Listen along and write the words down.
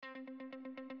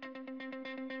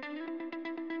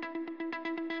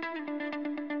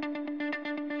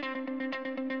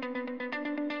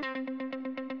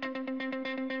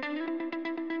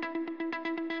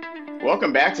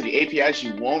Welcome back to the APIs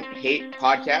You Won't Hate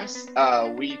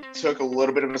podcast. We took a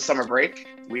little bit of a summer break.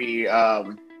 We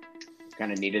kind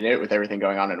of needed it with everything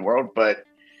going on in the world, but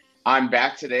I'm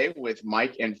back today with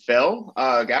Mike and Phil.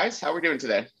 Guys, how are we doing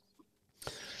today?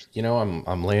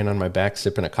 I'm laying on my back,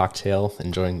 sipping a cocktail,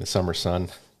 enjoying the summer sun.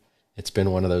 It's been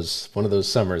one of those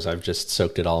summers. I've just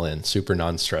soaked it all in. Super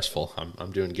non-stressful.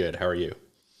 I'm doing good. How are you?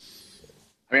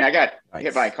 I mean, I got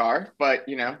hit by a Nice. car, but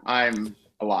I'm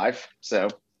alive, so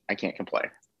I can't complain.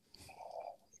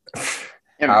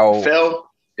 And How Phil,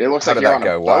 it looks how like did you're that on a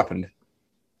go? What boat. happened?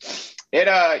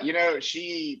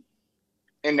 She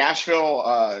in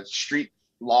Nashville, street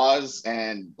laws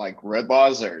and like road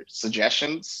laws are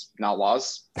suggestions, not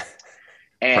laws. Right.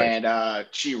 And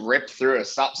she ripped through a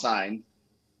stop sign,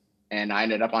 and I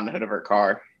ended up on the hood of her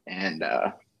car. And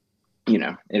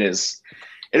it is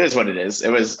what it is.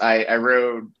 It was I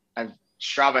rode. I've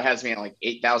Strava has me at like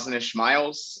 8,000 ish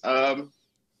miles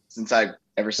since I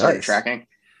ever started Nice. tracking.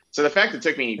 So the fact it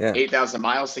took me Yeah. 8,000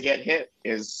 miles to get hit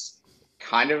is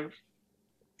kind of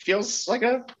feels like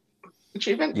a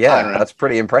achievement. I Yeah, don't know. that's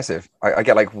pretty impressive. I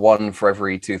get like one for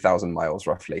every 2,000 miles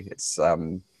roughly. It's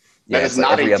That yeah, is it's like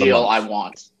not a every other deal I month.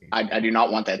 want. I do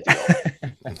not want that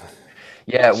deal.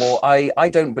 Yeah, well, I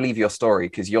don't believe your story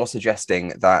because you're suggesting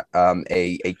that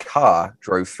a car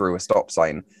drove through a stop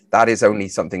sign. That is only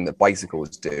something that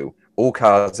bicycles do. All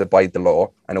cars abide the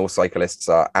law, and all cyclists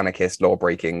are anarchist,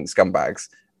 law-breaking scumbags.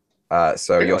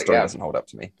 So your Really, story yeah. doesn't hold up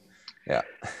to me. Yeah.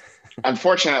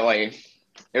 Unfortunately,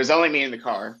 it was only me in the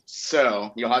car,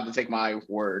 so you'll have to take my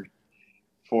word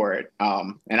for it.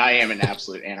 And I am an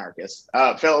absolute anarchist.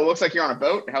 Phil, it looks like you're on a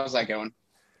boat. How's that going?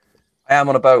 I am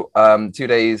on a boat. 2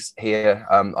 days here.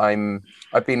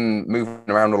 I've been moving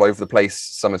around all over the place.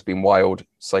 Summer's been wild,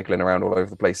 cycling around all over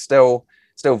the place. Still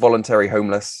voluntary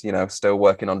homeless. Still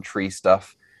working on tree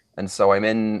stuff. And so I'm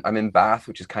in Bath,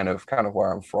 which is kind of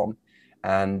where I'm from.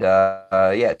 And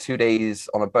yeah, 2 days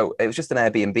on a boat. It was just an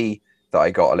Airbnb that I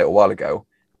got a little while ago.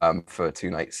 For 2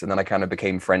 nights, and then I kind of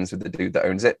became friends with the dude that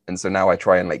owns it, and so now I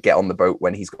try and like get on the boat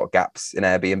when he's got gaps in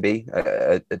Airbnb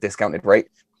at a discounted rate.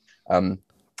 Um,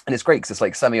 and it's great because it's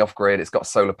like semi off grid. It's got a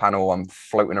solar panel. I'm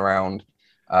floating around.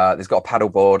 There's got a paddle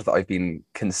board that I've been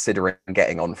considering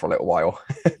getting on for a little while,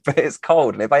 but it's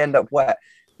cold, and if I end up wet,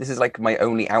 this is like my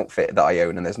only outfit that I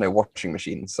own, and there's no washing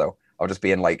machine, so I'll just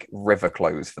be in like river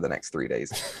clothes for the next 3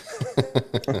 days.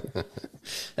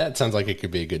 That sounds like it could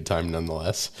be a good time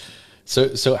nonetheless.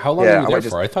 So how long are Yeah, you I there might for?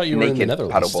 just I thought you were in the naked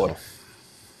Netherlands paddleboard. still.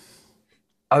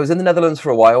 I was in the Netherlands for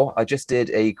a while. I just did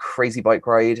a crazy bike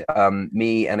ride.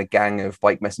 Me and a gang of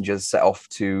bike messengers set off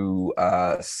to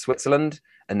Switzerland,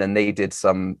 and then they did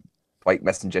some bike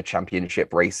messenger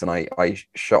championship race, and I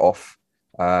shot off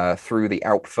through the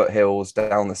Alp foothills,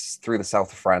 through the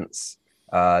south of France.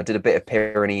 Did a bit of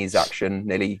Pyrenees action.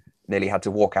 Nearly had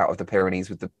to walk out of the Pyrenees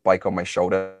with the bike on my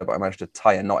shoulder, but I managed to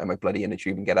tie a knot in my bloody inner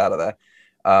tube and get out of there.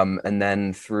 And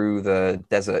then through the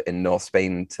desert in North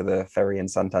Spain to the ferry in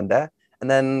Santander, and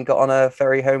then got on a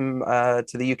ferry home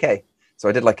to the UK. So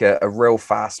I did like a real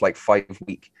fast, like 5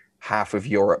 week half of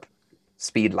Europe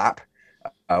speed lap,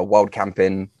 wild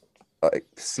camping,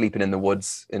 sleeping in the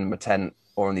woods in my tent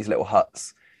or in these little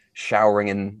huts, showering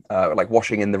in, like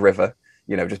washing in the river,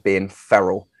 just being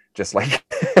feral, just like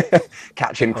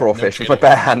catching No crawfish with my kidding.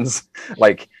 bare hands,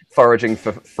 like foraging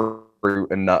for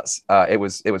fruit and nuts. It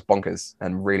was bonkers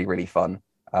and really, really fun.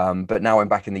 But now I'm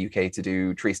back in the UK to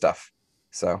do tree stuff.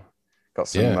 So got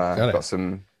some Yeah, got it. got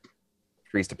some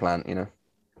trees to plant.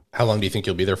 How long do you think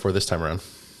you'll be there for this time around?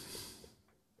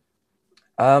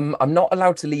 I'm not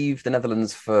allowed to leave the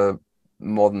Netherlands for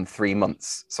more than 3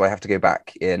 months, so I have to go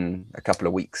back in a couple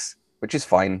of weeks, which is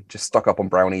fine. Just stock up on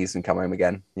brownies and come home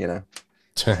again.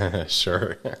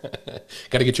 Sure.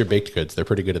 Got to get your baked goods. They're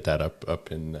pretty good at that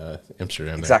up in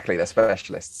Amsterdam there. Exactly, they're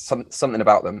specialists. Something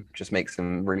about them just makes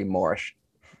them really Moorish.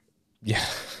 Yeah,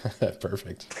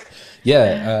 perfect.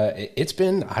 Yeah, it's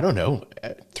been, I don't know,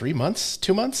 3 months,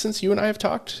 2 months since you and I have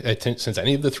talked, since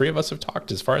any of the three of us have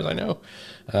talked, as far as I know.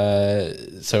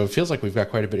 So it feels like we've got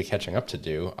quite a bit of catching up to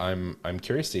do. I'm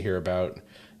curious to hear about,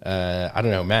 I don't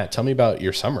know, Matt, tell me about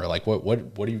your summer. Like what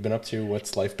have you been up to?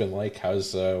 What's life been like?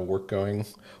 How's work going?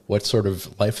 What sort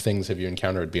of life things have you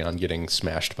encountered beyond getting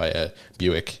smashed by a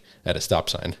Buick at a stop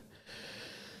sign?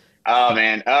 Oh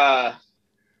man,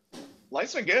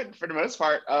 life's been good for the most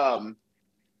part.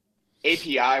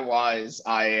 API wise,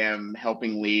 I am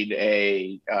helping lead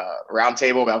a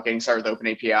roundtable about getting started with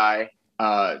OpenAPI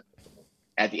at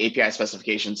the API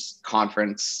specifications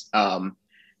conference.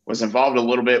 Was involved a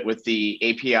little bit with the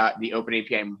API, the Open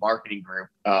API marketing group.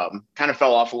 Kind of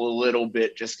fell off a little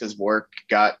bit just because work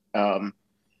got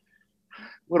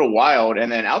little wild.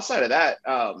 And then outside of that,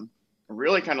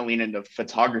 really kind of lean into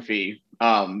photography.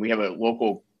 We have a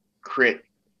local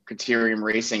criterium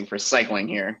racing for cycling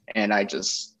here, and I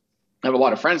have a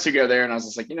lot of friends who go there, and I was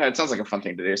just like, it sounds like a fun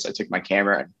thing to do. So I took my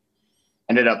camera and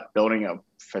ended up building a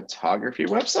photography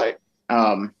website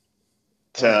to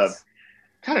Nice.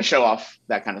 kind of show off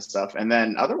that kind of stuff. And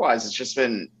then otherwise, it's just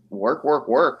been work, work,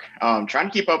 work. Trying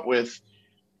to keep up with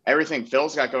everything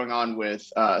Phil's got going on with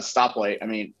Stoplight. I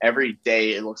mean, every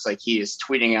day it looks like he is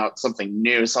tweeting out something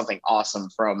new, something awesome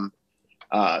from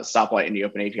Stoplight in the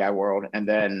open API world. And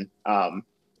then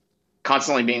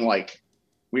constantly being like,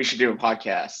 we should do a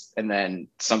podcast, and then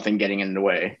something getting in the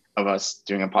way of us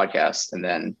doing a podcast, and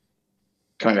then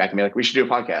coming back and be like, we should do a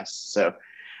podcast. So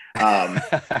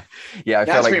yeah, I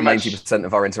feel like pretty 90%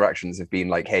 of our interactions have been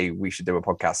like, hey, we should do a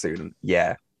podcast soon.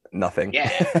 Yeah, nothing.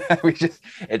 Yeah.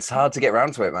 It's hard to get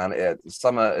around to it, man.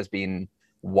 Summer has been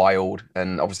wild,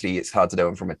 and obviously it's hard to do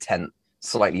them from a tent,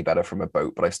 slightly better from a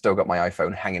boat, but I've still got my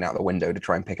iPhone hanging out the window to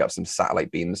try and pick up some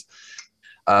satellite beams.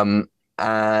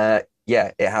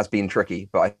 Yeah, it has been tricky,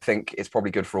 but I think it's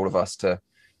probably good for all of us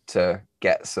to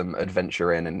get some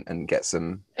adventure in and get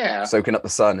some soaking up the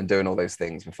sun and doing all those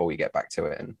things before we get back to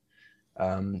it.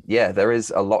 And yeah, there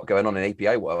is a lot going on in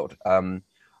API world. I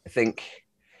think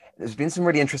there's been some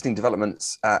really interesting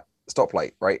developments at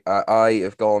Stoplight, right? I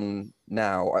have gone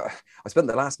now, I spent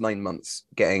the last 9 months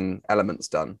getting elements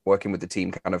done, working with the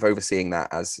team, kind of overseeing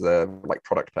that as the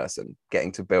product person,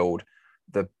 getting to build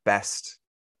the best,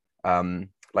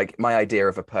 like my idea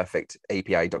of a perfect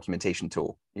API documentation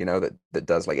tool, that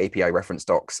does like API reference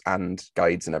docs and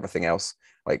guides and everything else.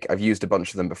 Like I've used a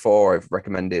bunch of them before. I've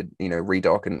recommended,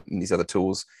 Redoc and these other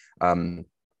tools that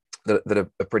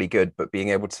are pretty good, but being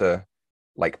able to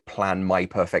plan my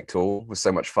perfect tool was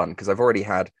so much fun because I've already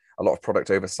had a lot of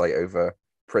product oversight over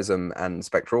Prism and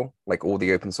Spectral, like all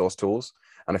the open source tools.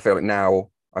 And I feel like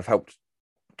now I've helped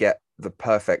get the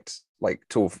perfect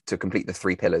tool to complete the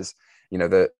 3 pillars.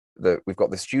 We've got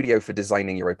the Studio for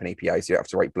designing your open API, so you have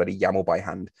to write bloody YAML by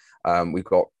hand. We've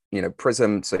got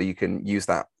Prism, so you can use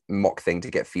that mock thing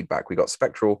to get feedback. We got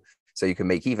Spectral, so you can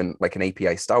make even an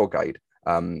API style guide,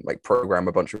 program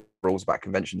a bunch of rules about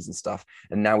conventions and stuff.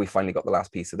 And now we finally got the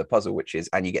last piece of the puzzle, which is,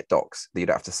 and you get docs that you'd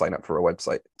have to sign up for a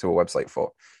website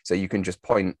for. So you can just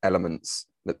point elements,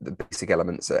 the basic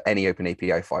elements at any open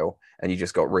API file, and you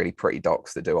just got really pretty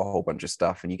docs that do a whole bunch of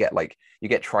stuff. And you get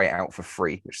try it out for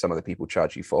free, which some of the people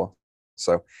charge you for.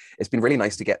 So it's been really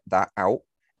nice to get that out.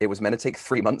 It was meant to take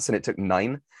 3 months and it took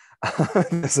 9.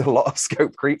 There's a lot of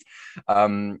scope creep.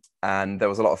 And there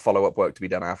was a lot of follow-up work to be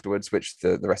done afterwards, which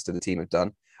the rest of the team have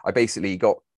done. I basically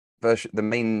got the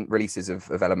main releases of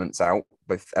Elements out,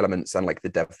 both Elements and the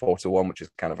Dev Portal one, which is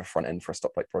kind of a front end for a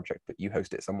Stoplight project, but you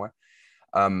host it somewhere.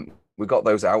 We got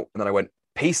those out, and then I went,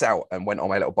 peace out, and went on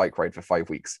my little bike ride for 5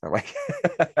 weeks. I'm like,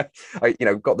 I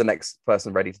got the next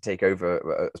person ready to take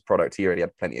over as product. He already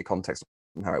had plenty of context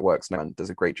on how it works now and does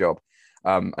a great job.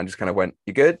 And just kind of went,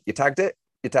 you good? You tagged it?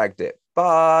 You tagged it.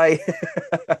 Bye.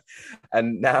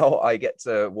 And now I get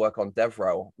to work on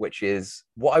DevRel, which is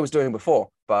what I was doing before,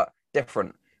 but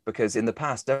different. Because in the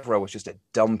past, DevRel was just a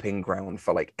dumping ground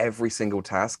for every single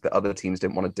task that other teams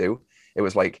didn't want to do. It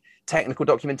was technical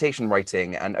documentation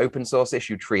writing and open source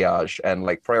issue triage and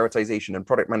prioritization and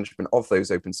product management of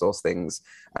those open source things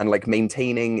and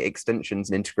maintaining extensions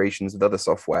and integrations with other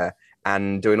software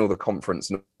and doing all the conference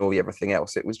and all the everything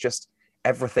else. It was just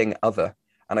everything other.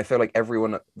 And I feel like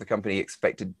everyone at the company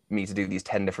expected me to do these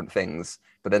 10 different things,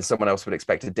 but then someone else would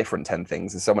expect a different 10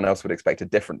 things and someone else would expect a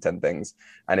different 10 things.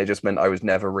 And it just meant I was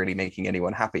never really making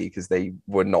anyone happy because they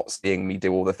were not seeing me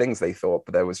do all the things they thought,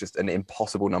 but there was just an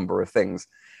impossible number of things.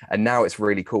 And now it's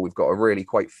really cool. We've got a really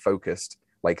quite focused,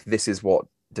 this is what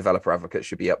developer advocates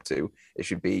should be up to. It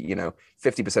should be,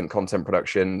 50% content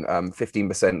production,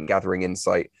 15% gathering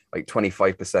insight,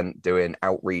 25% doing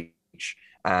outreach,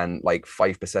 and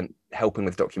 5% helping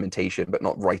with documentation, but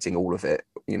not writing all of it,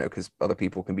 because other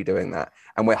people can be doing that.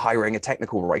 And we're hiring a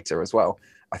technical writer as well.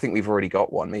 I think we've already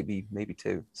got one, maybe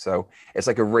 2. So it's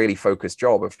a really focused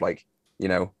job of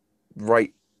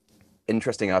write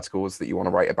interesting articles that you want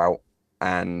to write about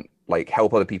and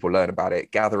help other people learn about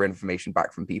it, gather information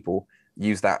back from people,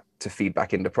 use that to feed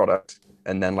back into product,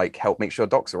 and then help make sure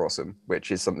docs are awesome, which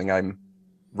is something I'm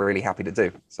really happy to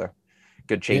do. So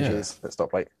good changes at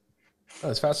Stoplight. Oh,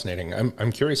 that's fascinating.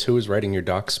 I'm curious who was writing your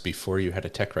docs before you had a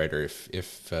tech writer,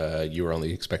 if you were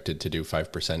only expected to do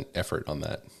 5% effort on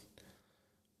that.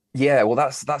 Yeah, well,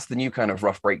 that's the new kind of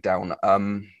rough breakdown.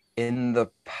 In the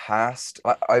past,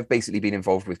 I've basically been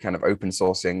involved with kind of open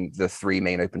sourcing the 3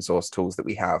 main open source tools that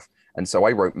we have. And so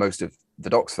I wrote most of the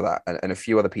docs for that, and a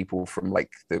few other people from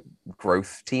like the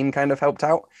growth team kind of helped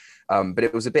out. But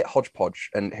it was a bit hodgepodge,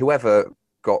 and whoever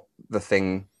got the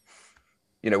thing,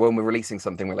 when we're releasing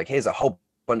something, we're like, here's a whole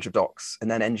bunch of docs, and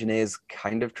then engineers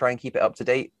kind of try and keep it up to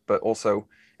date, but also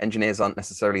engineers aren't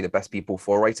necessarily the best people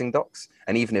for writing docs.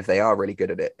 And even if they are really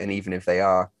good at it, and even if they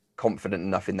are confident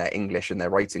enough in their English and their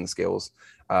writing skills,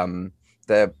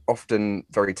 they're often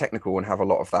very technical and have a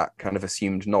lot of that kind of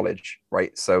assumed knowledge,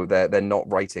 right? So they're not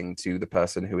writing to the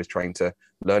person who is trying to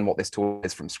learn what this tool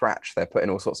is from scratch. They're putting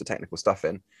all sorts of technical stuff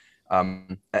in.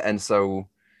 And so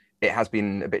it has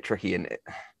been a bit tricky, and it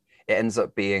ends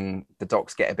up being the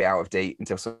docs get a bit out of date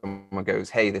until someone goes,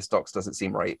 hey, this docs doesn't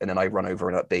seem right. And then I run over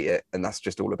and update it. And that's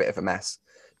just all a bit of a mess.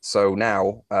 So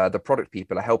now the product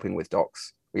people are helping with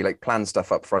docs. We like plan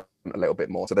stuff up front a little bit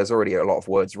more. So there's already a lot of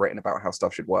words written about how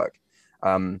stuff should work.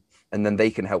 And then they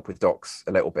can help with docs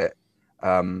a little bit.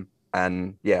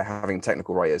 And yeah, having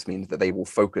technical writers means that they will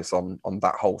focus on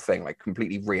that whole thing, like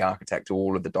completely re-architect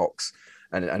all of the docs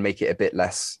and make it a bit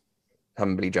less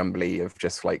humbly jumbly of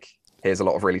just like, here's a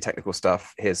lot of really technical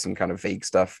stuff, here's some kind of vague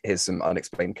stuff, here's some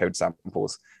unexplained code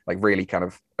samples, like really kind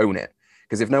of own it.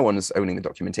 Because if no one's owning the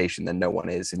documentation, then no one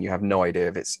is, and you have no idea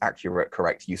if it's accurate,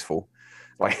 correct, useful,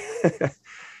 like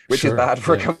which is bad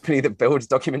for a company that builds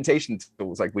documentation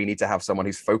tools. Like we need to have someone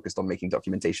who's focused on making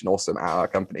documentation awesome at our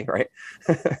company, right?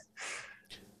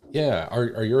 Yeah.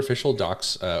 Are your official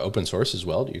docs open source as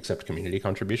well? Do you accept community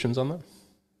contributions on them?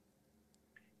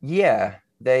 Yeah,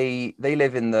 they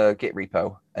live in the Git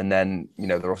repo, and then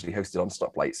they're obviously hosted on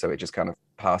Stoplight, so it just kind of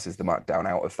passes the markdown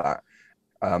out of that.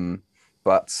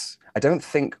 But I don't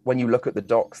think when you look at the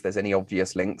docs, there's any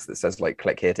obvious links that says like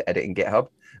click here to edit in GitHub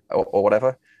or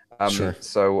whatever. Sure.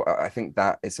 So I think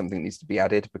that is something that needs to be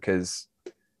added, because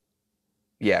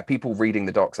yeah, people reading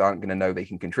the docs aren't going to know they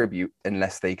can contribute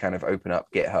unless they kind of open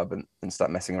up GitHub and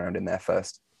start messing around in there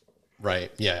first.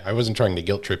 Right. Yeah. I wasn't trying to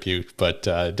guilt trip you, but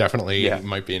definitely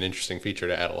might be an interesting feature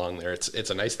to add along there. It's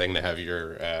a nice thing to have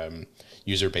your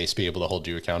user base be able to hold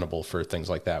you accountable for things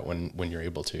like that when you're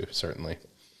able to, certainly.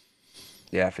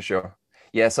 Yeah, for sure.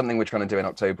 Yeah. Something we're trying to do in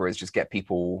October is just get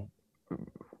people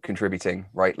contributing,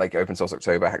 right? Like Open Source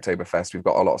October, Hacktoberfest. We've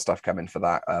got a lot of stuff coming for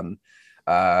that.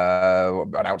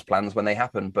 Announce plans when they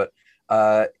happen. But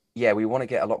yeah, we want to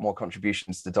get a lot more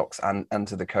contributions to docs and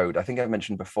to the code. I think I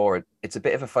mentioned before, it's a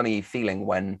bit of a funny feeling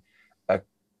when a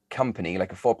company,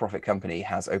 like a for-profit company,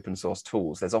 has open source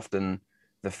tools. There's often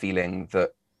the feeling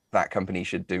that that company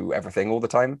should do everything all the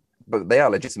time, but they are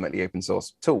legitimately open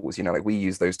source tools. Like we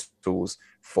use those tools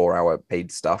for our paid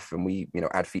stuff, and we,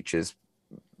 add features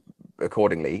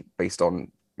accordingly based on,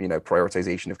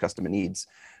 prioritization of customer needs.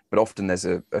 But often there's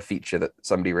a feature that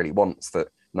somebody really wants that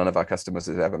none of our customers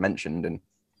has ever mentioned, and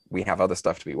we have other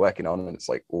stuff to be working on, and it's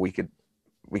like, well, we could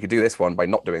do this one by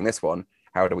not doing this one.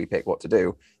 How do we pick what to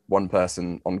do? One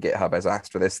person on GitHub has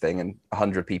asked for this thing, and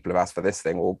 100 people have asked for this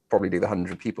thing. We'll probably do the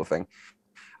 100 people thing.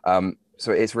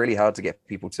 So it's really hard to get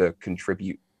people to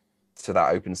contribute to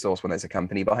that open source when there's a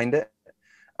company behind it.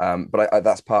 But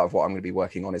that's part of what I'm going to be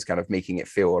working on, is kind of making it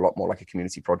feel a lot more like a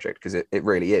community project, because it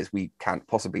really is. We can't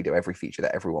possibly do every feature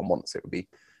that everyone wants. It would be,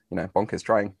 bonkers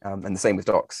trying. And the same with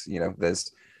docs.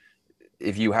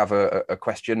 If you have a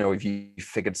question, or if you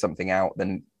figured something out,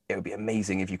 then it would be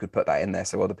amazing if you could put that in there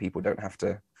so other people don't have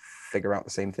to figure out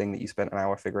the same thing that you spent an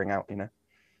hour figuring out,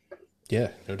 Yeah,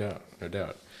 no doubt.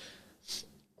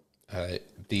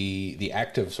 The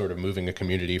act of sort of moving a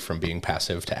community from being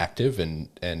passive to active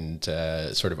and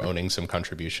sort of owning some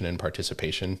contribution and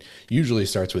participation usually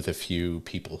starts with a few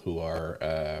people who are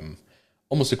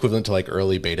almost equivalent to like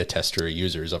early beta tester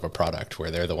users of a product, where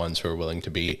they're the ones who are willing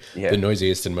to be the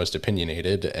noisiest and most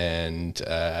opinionated and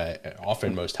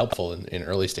often most helpful in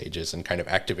early stages, and kind of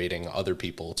activating other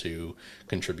people to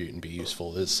contribute and be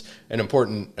useful is an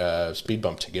important speed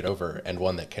bump to get over, and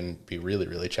one that can be really,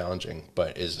 really challenging,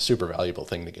 but is a super valuable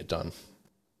thing to get done.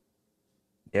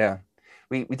 Yeah.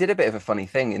 We did a bit of a funny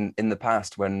thing in the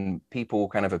past when people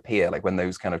kind of appear, like when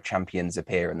those kind of champions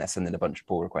appear and they're sending a bunch of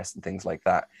pull requests and things like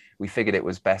that. We figured it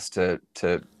was best to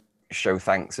show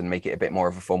thanks and make it a bit more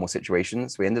of a formal situation.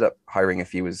 So we ended up hiring a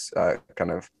few as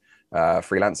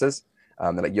freelancers.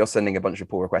 They're like, you're sending a bunch of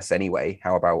pull requests anyway.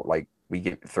 How about like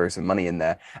we throw some money in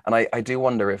there? And I do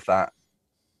wonder if that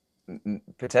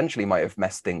potentially might have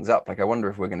messed things up. Like I wonder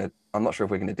if I'm not sure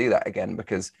if we're going to do that again,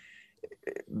 because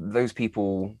those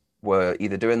people were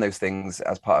either doing those things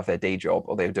as part of their day job,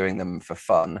 or they were doing them for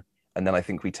fun. And then I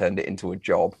think we turned it into a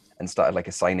job and started like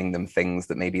assigning them things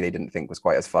that maybe they didn't think was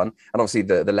quite as fun. And obviously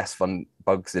the less fun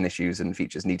bugs and issues and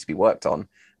features need to be worked on.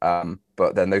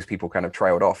 But then those people kind of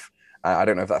trailed off. I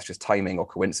don't know if that's just timing or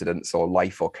coincidence or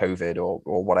life or COVID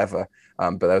or whatever.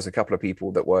 But there was a couple of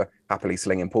people that were happily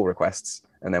slinging pull requests,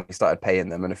 and then we started paying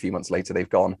them, and a few months later they've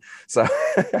gone. So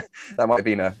that might have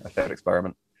been a failed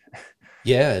experiment.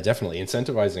 Yeah, definitely.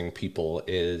 Incentivizing people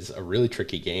is a really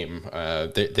tricky game.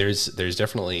 There's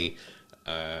definitely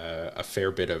a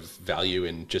fair bit of value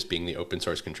in just being the open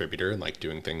source contributor and like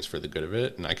doing things for the good of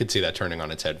it. And I could see that turning on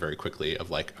its head very quickly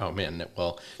of like, oh man,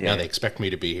 well, now they expect me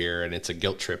to be here, and it's a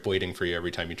guilt trip waiting for you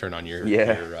every time you turn on your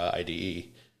IDE.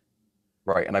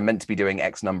 Right. And I'm meant to be doing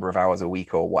X number of hours a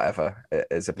week or whatever,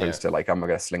 as opposed to like, I'm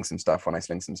going to sling some stuff when I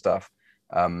sling some stuff.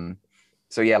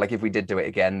 So yeah, like if we did do it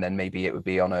again, then maybe it would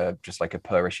be on a just like a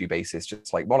per issue basis,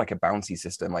 just like more like a bouncy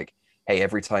system. Like, hey,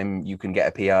 every time you can get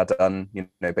a PR done, you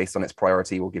know, based on its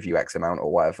priority, we'll give you X amount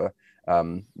or whatever.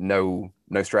 No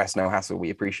stress, no hassle. We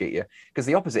appreciate you. Because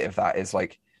the opposite of that is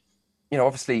like, you know,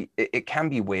 obviously it can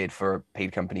be weird for a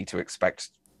paid company to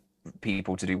expect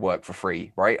people to do work for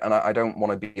free, right? And I don't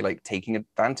want to be like taking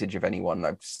advantage of anyone.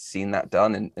 I've seen that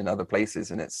done in other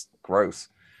places, and it's gross.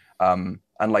 And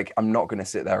like, I'm not going to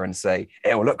sit there and say,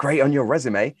 it will look great on your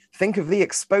resume. Think of the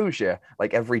exposure,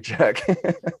 like every jerk,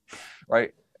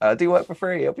 right? Do work for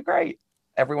free. It'll be great.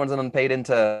 Everyone's an unpaid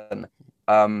intern.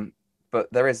 But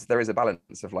there is a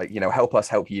balance of like, you know, help us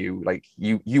help you. Like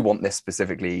you want this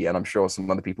specifically, and I'm sure some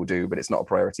other people do, but it's not a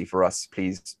priority for us.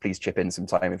 Please chip in some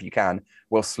time if you can.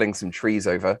 We'll sling some trees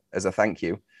over as a thank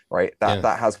you. Right.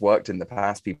 That has worked in the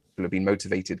past. People have been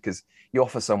motivated because you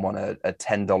offer someone a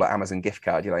 $10 Amazon gift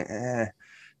card. You're like,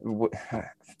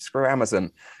 screw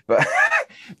Amazon.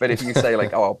 But if you say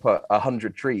like, oh, I'll put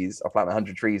 100 trees, I'll plant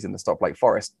 100 trees in the Stoplight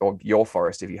Forest, or your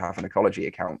forest if you have an ecology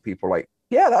account, people are like,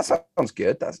 yeah, that sounds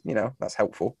good. That's, you know, that's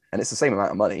helpful. And it's the same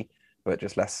amount of money, but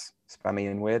just less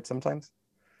spammy and weird sometimes.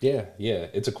 Yeah,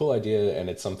 it's a cool idea, and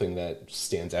it's something that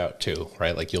stands out too,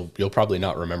 right? Like you'll probably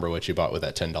not remember what you bought with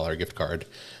that $10 gift card,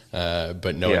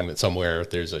 but knowing that somewhere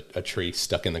there's a tree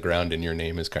stuck in the ground in your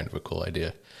name is kind of a cool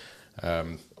idea.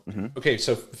 Okay,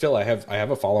 so Phil, I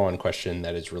have a follow-on question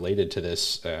that is related to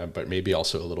this, but maybe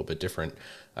also a little bit different.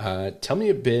 Tell me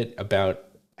a bit about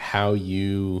how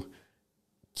you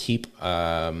keep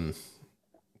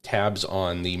tabs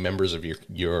on the members of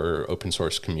your open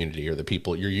source community, or the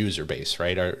people, your user base,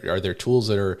 right? Are there tools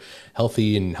that are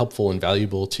healthy and helpful and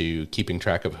valuable to keeping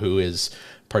track of who is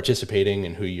participating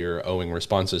and who you're owing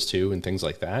responses to and things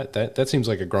like that? That seems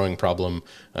like a growing problem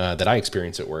that I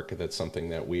experience at work. That's something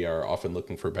that we are often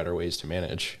looking for better ways to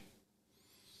manage.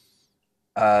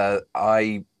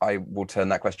 I will turn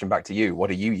that question back to you. What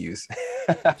do you use?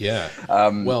 Yeah.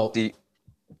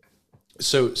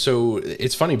 So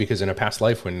it's funny because in a past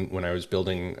life, when I was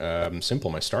building Simple,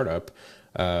 my startup,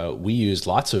 we used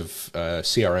lots of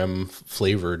CRM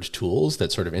flavored tools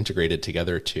that sort of integrated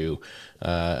together to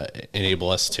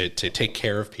enable us to take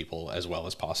care of people as well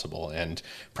as possible. And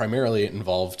primarily it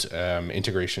involved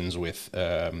integrations with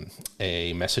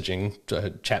a messaging,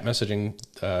 chat messaging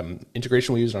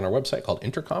integration we used on our website called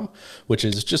Intercom, which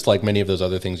is just like many of those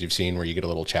other things you've seen where you get a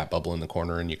little chat bubble in the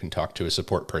corner and you can talk to a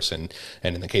support person.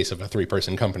 And in the case of a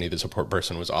 3-person company, the support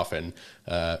person was often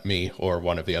me or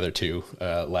one of the other two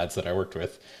lads that I worked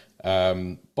with.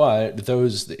 But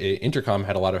those Intercom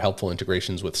had a lot of helpful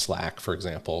integrations with Slack, for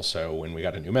example. So when we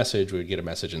got a new message, we would get a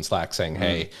message in Slack saying,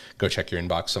 hey, go check your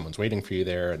inbox. Someone's waiting for you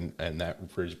there. And that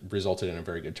resulted in a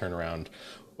very good turnaround.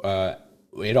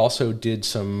 It also did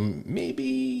some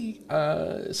maybe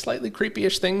slightly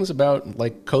creepy-ish things about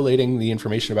like collating the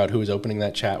information about who was opening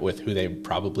that chat with who they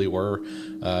probably were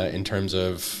in terms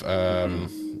of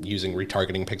using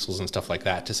retargeting pixels and stuff like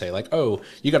that to say like, oh,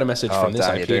 you got a message from this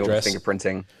IP address.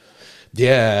 Fingerprinting.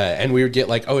 Yeah, and we would get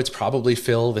like, oh, it's probably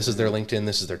Phil. This is their LinkedIn.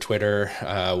 This is their Twitter.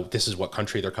 This is what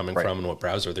country they're coming from and what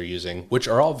browser they're using, which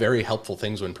are all very helpful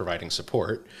things when providing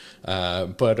support,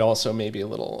 but also maybe a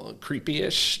little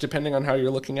creepy-ish depending on how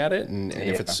you're looking at it. And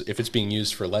if it's being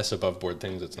used for less above board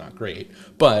things, it's not great.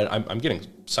 But I'm getting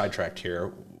sidetracked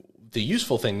here. The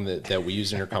useful thing that we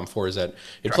use Intercom for is that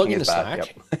it plugged into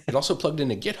Slack. It also plugged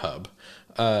into GitHub.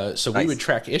 So we would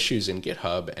track issues in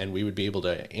GitHub, and we would be able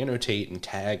to annotate and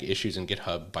tag issues in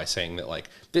GitHub by saying that like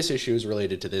this issue is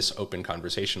related to this open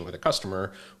conversation with a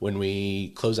customer. When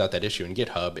we close out that issue in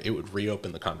GitHub, it would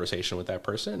reopen the conversation with that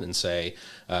person and say,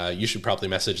 you should probably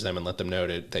message them and let them know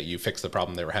that you fixed the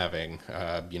problem they were having.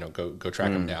 Go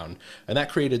track them down. And that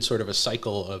created sort of a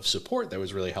cycle of support that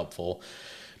was really helpful.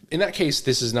 In that case,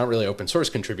 this is not really open source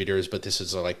contributors, but this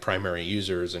is like primary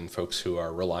users and folks who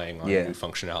are relying on new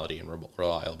functionality and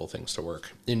reliable things to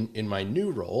work. In my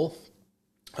new role,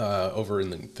 over in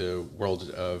the world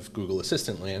of Google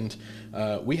Assistant land,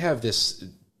 we have this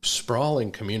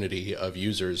sprawling community of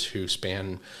users who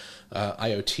span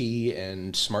IoT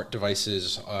and smart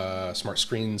devices, smart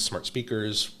screens, smart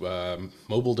speakers,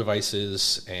 mobile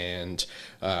devices, and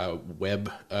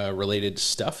web related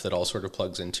stuff that all sort of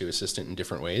plugs into Assistant in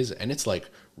different ways. And it's like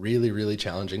really, really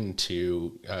challenging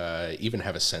to even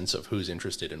have a sense of who's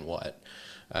interested in what.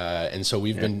 And so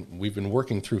we've been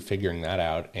working through figuring that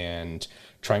out and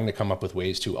trying to come up with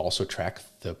ways to also track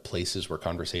the places where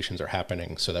conversations are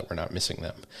happening so that we're not missing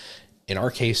them. In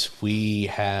our case, we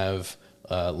have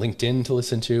LinkedIn to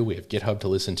listen to, we have GitHub to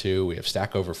listen to, we have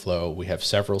Stack Overflow, we have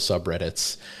several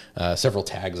subreddits, several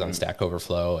tags on Stack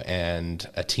Overflow, and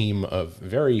a team of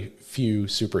very few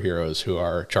superheroes who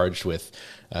are charged with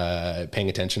paying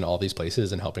attention to all these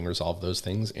places and helping resolve those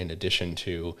things, in addition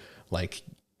to like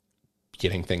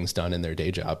getting things done in their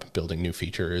day job, building new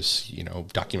features,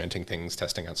 documenting things,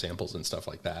 testing out samples and stuff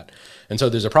like that. And so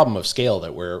there's a problem of scale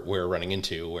that we're running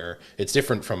into, where it's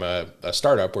different from a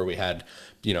startup where we had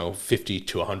 50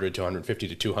 to 100 to 150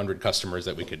 to 200 customers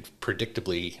that we could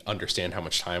predictably understand how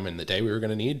much time in the day we were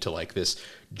going to need, to like this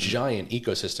giant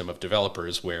ecosystem of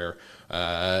developers where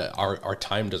our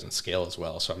time doesn't scale as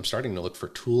well. So I'm starting to look for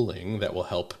tooling that will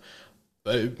help.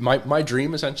 My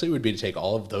dream essentially would be to take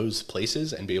all of those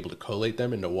places and be able to collate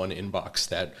them into one inbox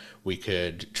that we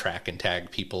could track and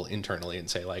tag people internally and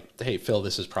say like, hey, Phil,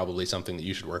 this is probably something that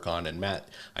you should work on. And Matt,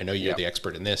 I know you're the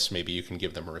expert in this. Maybe you can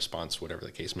give them a response, whatever the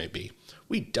case may be.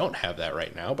 We don't have that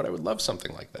right now, but I would love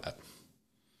something like that.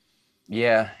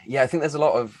 Yeah. I think there's a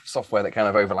lot of software that kind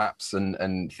of overlaps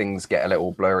and things get a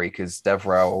little blurry, because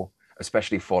DevRel,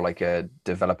 especially for like a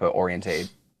developer oriented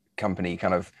company,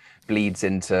 kind of bleeds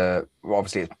into,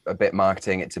 obviously it's a bit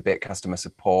marketing, it's a bit customer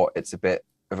support, it's a bit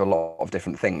of a lot of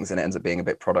different things, and it ends up being a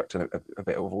bit product and a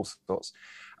bit of all sorts.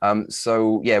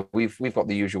 So yeah, we've got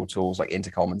the usual tools like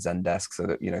Intercom and Zendesk, so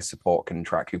that support can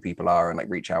track who people are and like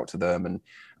reach out to them,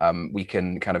 and we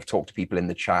can kind of talk to people in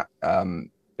the chat.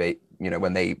 But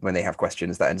when they have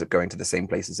questions, that ends up going to the same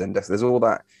place as Zendesk. There's all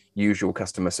that usual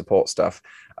customer support stuff.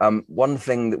 One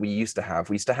thing that we used to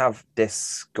have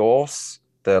Discourse,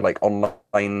 the like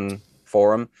online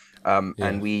forum,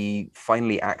 and we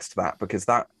finally axed that, because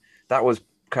that was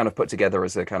kind of put together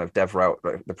as a kind of DevRel,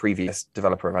 like the previous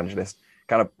developer evangelist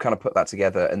kind of put that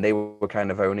together, and they were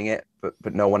kind of owning it,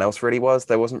 but no one else really was.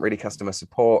 There wasn't really customer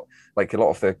support. Like a lot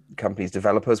of the company's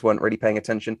developers weren't really paying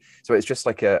attention. So it's just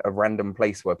like a random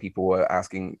place where people were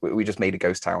asking. We just made a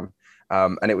ghost town.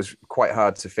 And it was quite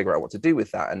hard to figure out what to do with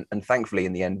that. And thankfully,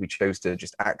 in the end, we chose to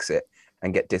just axe it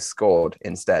and get Discord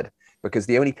instead, because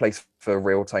the only place for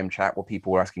real-time chat where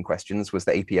people were asking questions was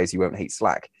the APIs You Won't Hate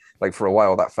Slack. Like for a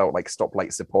while, that felt like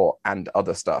stoplight support and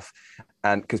other stuff.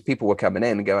 And because people were coming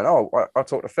in and going, oh, I'll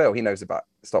talk to Phil. He knows about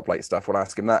stoplight stuff. We'll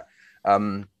ask him that.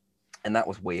 And that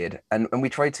was weird. And we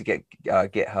tried to get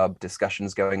GitHub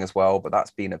discussions going as well, but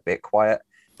that's been a bit quiet.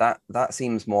 That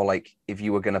seems more like if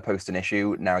you were going to post an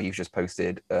issue, now you've just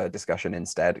posted a discussion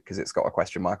instead, because it's got a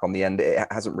question mark on the end. It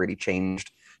hasn't really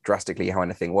changed drastically how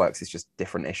anything works. It's just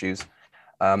different issues.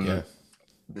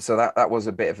 So that was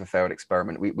a bit of a failed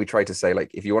experiment. We tried to say,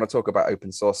 like, if you want to talk about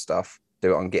open source stuff,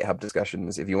 do it on GitHub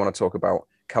discussions. If you want to talk about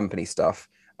company stuff,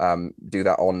 do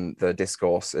that on the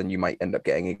Discourse, and you might end up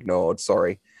getting ignored.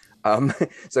 Sorry.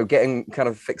 So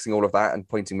fixing all of that and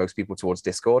pointing most people towards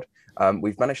Discord.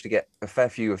 We've managed to get a fair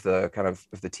few of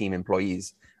the team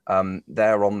employees.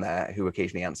 They're on there who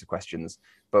occasionally answer questions,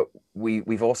 but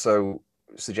we've also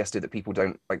suggested that people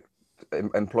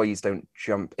employees don't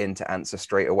jump in to answer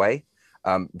straight away,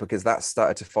 because that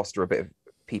started to foster a bit of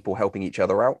people helping each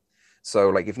other out. So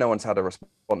like if no one's had a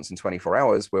response in 24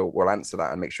 hours, we'll answer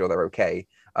that and make sure they're okay.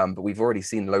 But we've already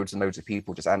seen loads and loads of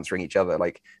people just answering each other.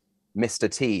 Like Mr.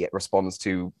 T responds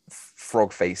to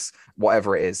Frogface,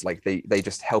 whatever it is, like they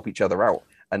just help each other out.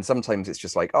 And sometimes it's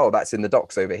just like, oh, that's in the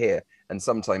docs over here. And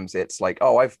sometimes it's like,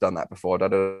 oh, I've done that before, da,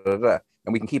 da, da, da.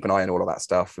 And we can keep an eye on all of that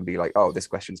stuff and be like, oh, this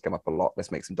question's come up a lot.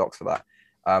 Let's make some docs for that.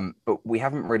 But we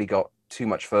haven't really got too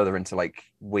much further into like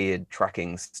weird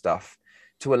tracking stuff,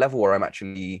 to a level where I'm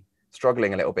actually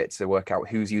struggling a little bit to work out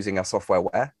who's using our software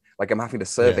where. Like I'm having to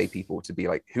survey people to be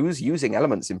like, who's using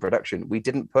Elements in production? We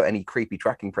didn't put any creepy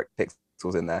tracking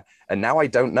pixels in there, and now I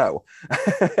don't know.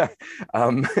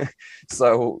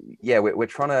 So yeah, we're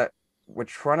trying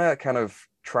to kind of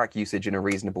track usage in a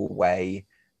reasonable way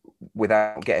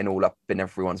without getting all up in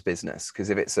everyone's business.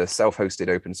 Because if it's a self-hosted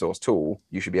open source tool,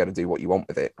 you should be able to do what you want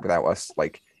with it without us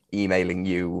like emailing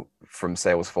you from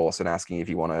Salesforce and asking if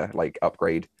you want to like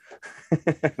upgrade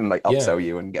and like upsell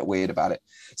you and get weird about it.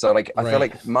 So like I feel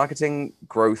like marketing,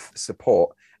 growth,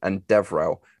 support, and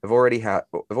DevRel have always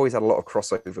had a lot of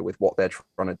crossover with what they're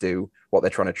trying to do, what they're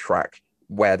trying to track,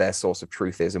 where their source of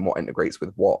truth is and what integrates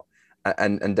with what.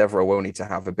 And DevRel will need to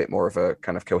have a bit more of a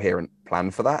kind of coherent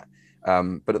plan for that.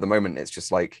 But at the moment, it's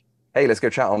just like, hey, let's go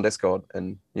chat on Discord,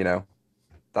 and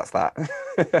that's that.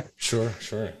 Sure.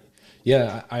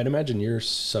 Yeah, I'd imagine you're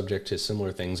subject to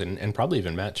similar things, and probably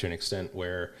even Matt to an extent,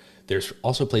 where there's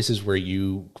also places where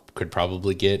you could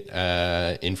probably get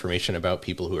information about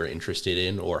people who are interested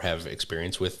in or have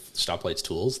experience with Stoplight's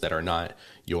tools that are not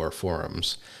your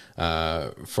forums.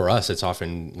 For us, it's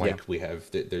often like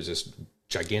there's this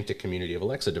gigantic community of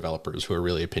Alexa developers who are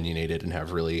really opinionated and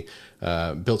have really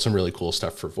built some really cool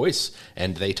stuff for voice,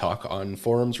 and they talk on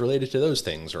forums related to those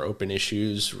things or open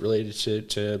issues related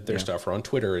to their stuff, or on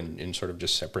Twitter in sort of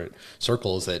just separate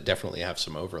circles that definitely have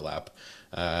some overlap.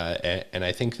 And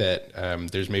I think that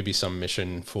there's maybe some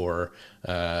mission for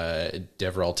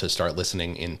DevRel to start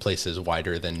listening in places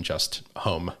wider than just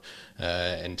home,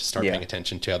 and to start paying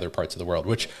attention to other parts of the world,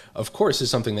 which of course is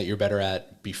something that you're better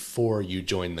at before you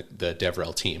join the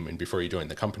DevRel team and before you join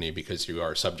the company, because you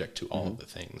are subject to all of the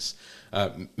things.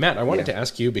 Matt, I wanted to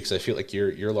ask you, because I feel like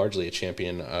you're largely a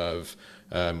champion of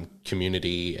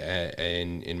community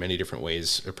in many different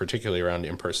ways, particularly around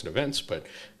in-person events. But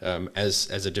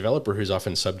as a developer who's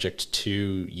often subject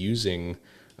to using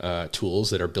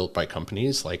tools that are built by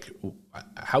companies, like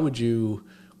how would you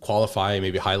qualify,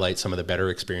 maybe highlight some of the better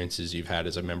experiences you've had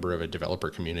as a member of a developer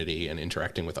community and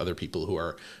interacting with other people who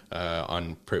are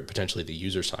on potentially the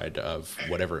user side of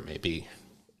whatever it may be?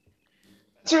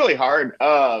 It's really hard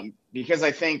because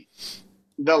I think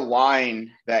the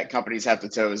line that companies have to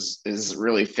toe is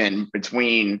really thin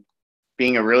between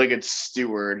being a really good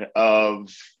steward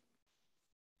of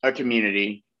a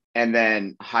community and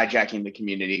then hijacking the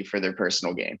community for their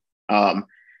personal gain.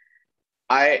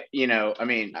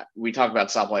 We talk about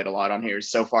Stoplight a lot on here.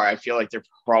 So far, I feel like they're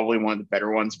probably one of the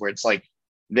better ones, where it's like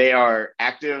they are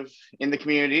active in the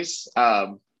communities.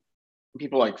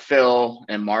 People like Phil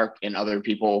and Mark and other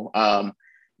people,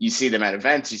 you see them at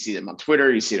events, you see them on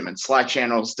Twitter, you see them in Slack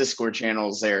channels, Discord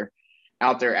channels. They're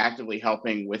out there actively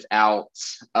helping without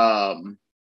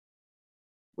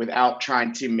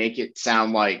trying to make it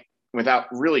sound like, without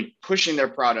really pushing their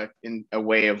product in a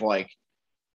way of like,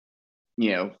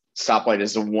 Stoplight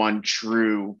is the one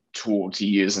true tool to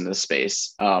use in this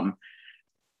space.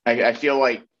 I feel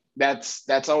like that's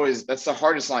the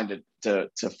hardest line to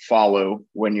follow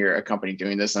when you're a company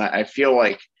doing this. And I feel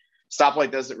like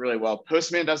Stoplight does it really well.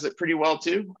 Postman does it pretty well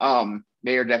too.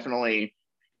 They are definitely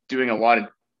doing a lot of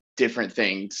different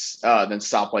things than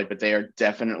Stoplight, but they are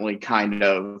definitely kind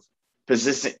of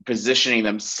positioning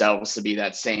themselves to be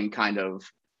that same kind of,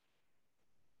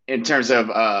 in terms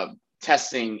of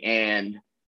testing and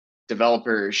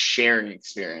developer sharing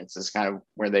experience, is kind of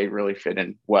where they really fit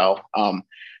in well.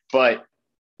 But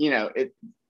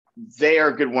they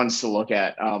are good ones to look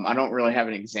at. I don't really have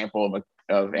an example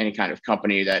of any kind of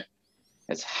company that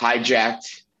has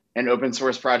hijacked an open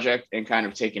source project and kind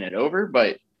of taken it over,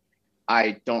 but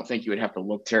I don't think you would have to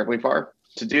look terribly far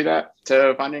to do that,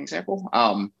 to find an example.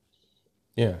 But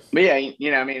yeah,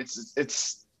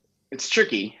 it's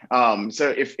tricky. So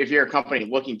if you're a company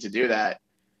looking to do that,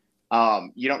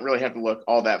 you don't really have to look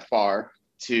all that far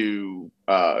to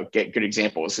get good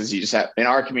examples, because you just have, in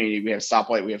our community, we have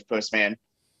Stoplight, we have Postman,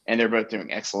 and they're both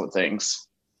doing excellent things.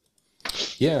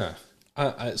 Yeah.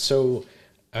 So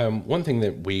one thing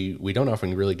that we don't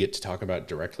often really get to talk about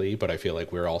directly, but I feel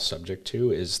like we're all subject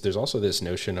to, is there's also this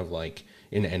notion of like,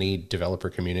 in any developer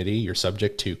community, you're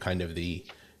subject to kind of the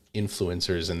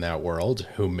influencers in that world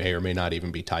who may or may not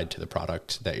even be tied to the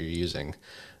product that you're using.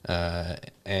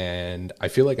 And I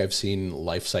feel like I've seen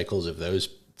life cycles of those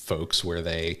folks where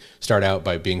they start out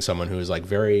by being someone who is like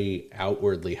very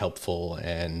outwardly helpful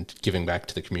and giving back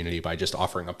to the community by just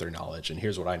offering up their knowledge. And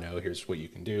here's what I know, here's what you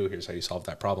can do, here's how you solve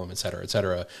that problem, et cetera, et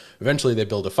cetera. Eventually they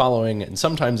build a following, and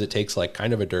sometimes it takes like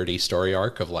kind of a dirty story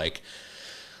arc of like,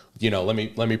 let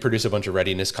me produce a bunch of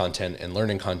readiness content and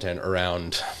learning content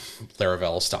around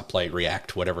Laravel, Stoplight,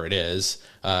 React, whatever it is.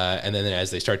 And then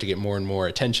as they start to get more and more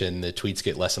attention, the tweets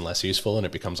get less and less useful, and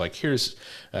it becomes like, here's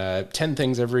 10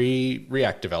 things every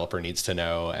React developer needs to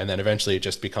know. And then eventually it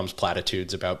just becomes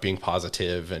platitudes about being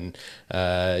positive and,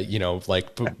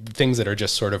 things that are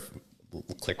just sort of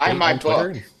clickbait. Buy my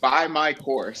book, buy my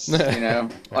course,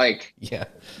 like, yeah.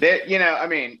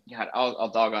 God, I'll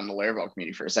dog on the Laravel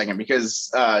community for a second, because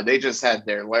they just had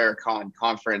their LaraCon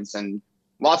conference and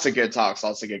lots of good talks,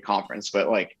 lots of good conference, but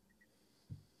like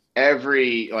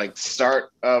every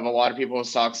start of a lot of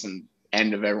people's talks and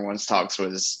end of everyone's talks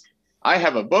was, I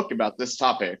have a book about this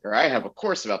topic, or I have a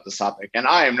course about this topic. And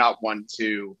I am not one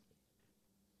to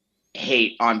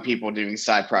hate on people doing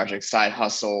side projects, side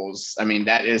hustles. I mean,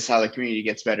 that is how the community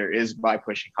gets better, is by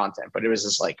pushing content. But it was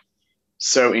just like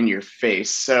so in your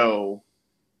face, so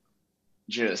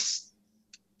just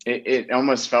it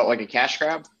almost felt like a cash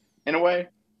grab in a way.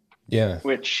 Yeah.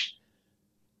 Which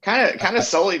kind of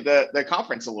sullied the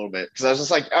conference a little bit, because I was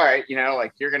just like, all right,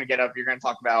 like you're gonna get up, you're gonna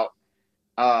talk about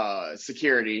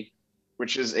security,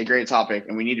 which is a great topic,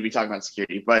 and we need to be talking about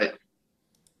security.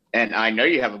 And I know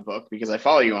you have a book because I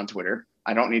follow you on Twitter.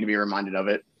 I don't need to be reminded of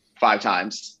it 5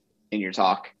 times in your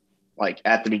talk. Like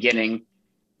at the beginning,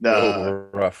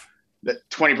 rough. The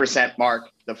 20% mark,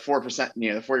 the 4%,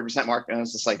 the 40% mark, and I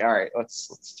was just like, all right,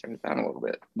 let's turn it down a little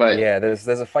bit. But yeah, there's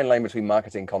a fine line between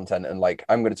marketing content and like,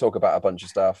 I'm going to talk about a bunch of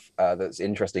stuff that's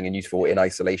interesting and useful in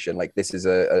isolation. Like this is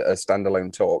a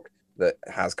standalone talk that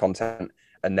has content.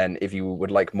 And then if you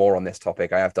would like more on this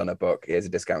topic, I have done a book. Here's a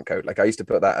discount code. Like I used to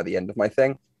put that at the end of my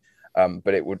thing.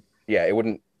 But it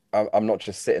wouldn't, I'm not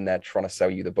just sitting there trying to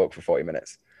sell you the book for 40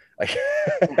 minutes. Like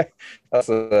that's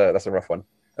a rough one.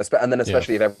 And then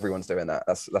especially if everyone's doing that,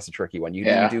 that's a tricky one. You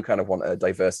do kind of want a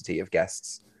diversity of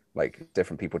guests, like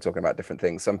different people talking about different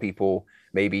things. Some people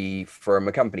maybe from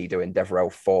a company doing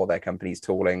DevRel for their company's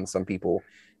tooling. Some people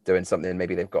doing something,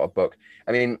 maybe they've got a book.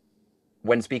 I mean,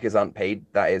 when speakers aren't paid,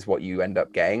 that is what you end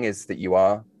up getting, is that you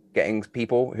are getting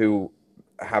people who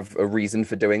have a reason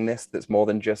for doing this that's more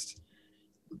than just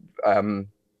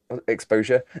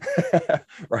exposure.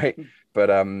 Right.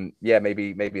 But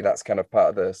maybe that's kind of part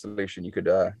of the solution. You could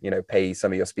pay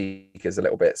some of your speakers a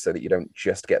little bit so that you don't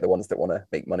just get the ones that want to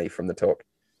make money from the talk.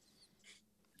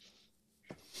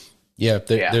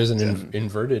 There's an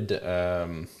inverted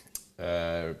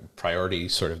priority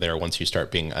sort of there. Once you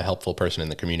start being a helpful person in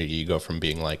the community, you go from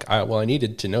being like, I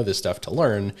needed to know this stuff to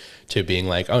learn, to being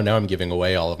like, oh, now I'm giving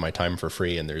away all of my time for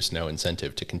free and there's no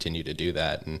incentive to continue to do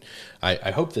that. And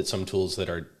I hope that some tools that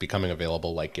are becoming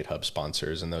available, like GitHub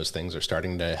sponsors and those things, are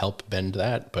starting to help bend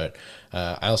that. But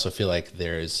I also feel like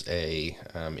there's a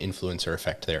influencer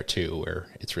effect there too, where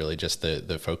it's really just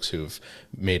the folks who've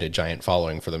made a giant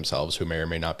following for themselves, who may or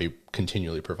may not be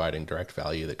continually providing direct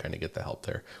value, that kind of get the help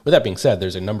there. With that being said,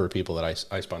 there's a number of people that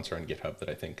I sponsor on GitHub that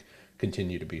I think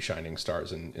continue to be shining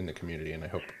stars in the community, and I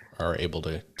hope are able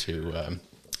to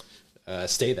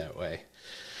stay that way.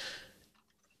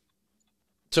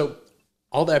 So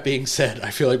all that being said, I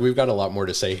feel like we've got a lot more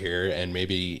to say here, and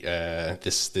maybe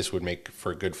this would make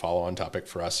for a good follow-on topic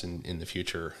for us in the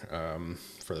future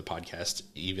for the podcast,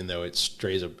 even though it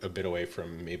strays a bit away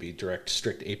from maybe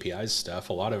strict APIs stuff.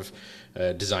 A lot of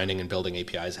designing and building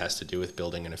APIs has to do with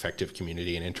building an effective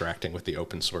community and interacting with the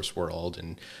open source world,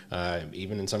 and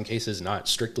even in some cases not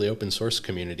strictly open source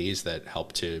communities that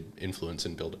help to influence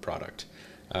and build a product.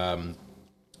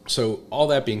 So all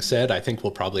that being said, I think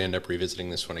we'll probably end up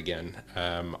revisiting this one again.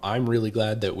 I'm really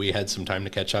glad that we had some time to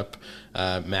catch up,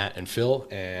 Matt and Phil,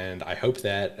 and I hope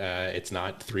that it's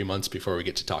not 3 months before we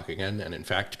get to talk again. And in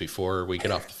fact, before we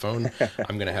get off the phone,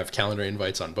 I'm going to have calendar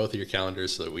invites on both of your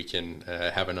calendars so that we can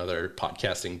have another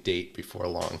podcasting date before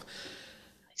long.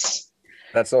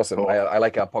 That's awesome. Cool. I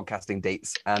like our podcasting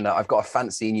dates, and I've got a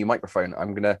fancy new microphone.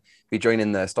 I'm going to be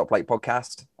joining the Stoplight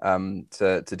podcast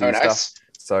to do stuff.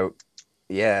 So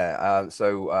yeah,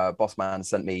 Bossman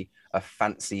sent me a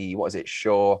fancy, what is it,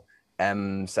 Shure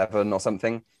M7 or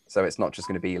something. So it's not just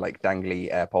going to be like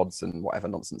dangly AirPods and whatever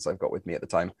nonsense I've got with me at the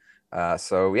time.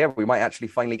 So yeah, we might actually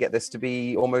finally get this to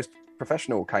be almost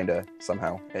professional, kind of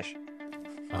somehow-ish.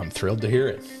 I'm thrilled to hear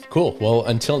it. Cool. Well,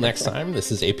 until next time,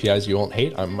 this is APIs You Won't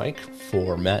Hate. I'm Mike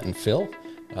for Matt and Phil.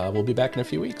 We'll be back in a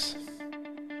few weeks.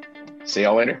 See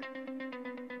y'all later.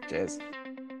 Cheers.